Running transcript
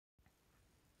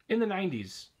In the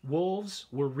 90s, wolves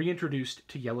were reintroduced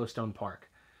to Yellowstone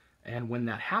Park. And when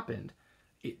that happened,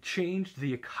 it changed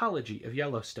the ecology of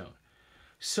Yellowstone.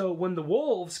 So when the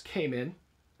wolves came in,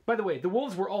 by the way, the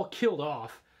wolves were all killed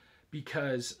off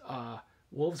because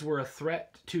wolves were a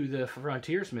threat to the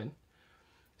frontiersmen.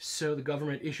 So the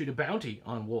government issued a bounty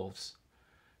on wolves.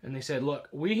 And they said, look,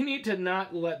 we need to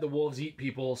not let the wolves eat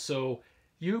people, so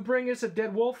you bring us a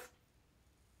dead wolf,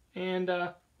 and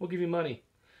we'll give you money.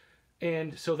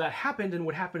 And so that happened, and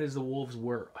what happened is the wolves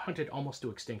were hunted almost to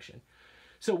extinction.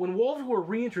 So when wolves were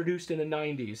reintroduced in the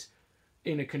 90s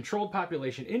in a controlled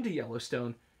population into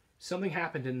Yellowstone, something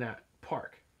happened in that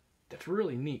park that's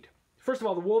really neat. First of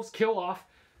all, the wolves kill off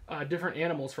different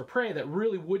animals for prey that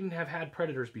really wouldn't have had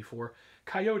predators before.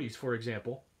 Coyotes, for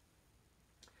example,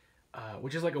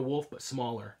 which is like a wolf but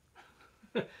smaller.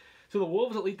 So the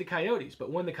wolves will eat the coyotes,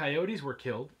 but when the coyotes were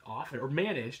killed off, or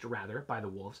managed rather, by the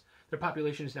wolves, their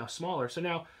population is now smaller. So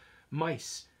now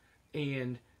mice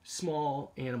and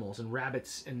small animals and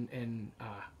rabbits and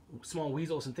small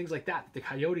weasels and things like that the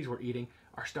coyotes were eating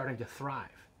are starting to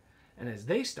thrive. And as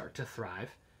they start to thrive,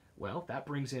 well, that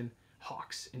brings in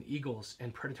hawks and eagles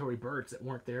and predatory birds that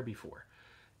weren't there before.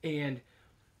 And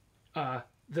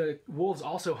the wolves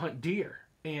also hunt deer.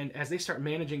 And as they start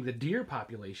managing the deer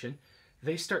population,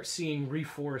 they start seeing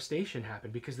reforestation happen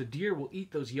because the deer will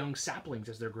eat those young saplings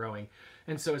as they're growing.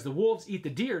 And so as the wolves eat the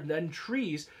deer, then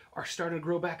trees are starting to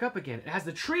grow back up again. And as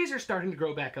the trees are starting to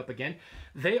grow back up again,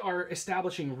 they are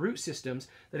establishing root systems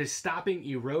that is stopping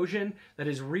erosion, that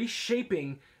is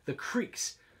reshaping the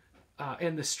creeks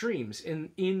and the streams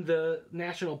in the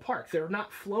national park. They're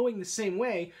not flowing the same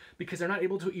way because they're not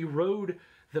able to erode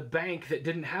the bank that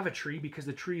didn't have a tree because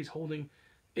the tree is holding,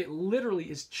 it literally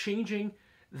is changing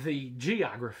the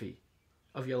geography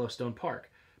of Yellowstone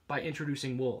Park by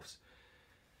introducing wolves.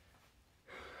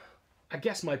 I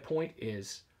guess my point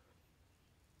is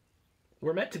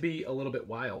we're meant to be a little bit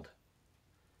wild.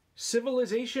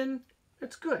 Civilization,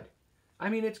 it's good. I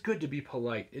mean, it's good to be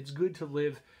polite. It's good to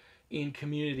live in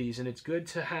communities, and it's good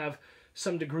to have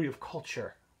some degree of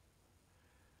culture.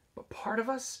 But part of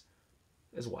us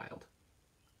is wild.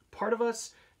 Part of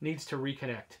us needs to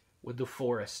reconnect with the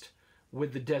forest,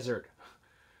 with the desert,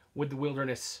 with the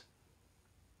wilderness.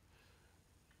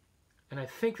 And I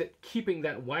think that keeping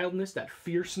that wildness, that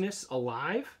fierceness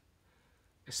alive,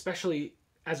 especially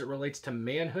as it relates to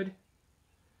manhood,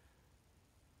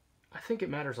 I think it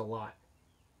matters a lot.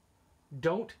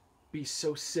 Don't be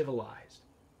so civilized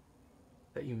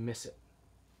that you miss it.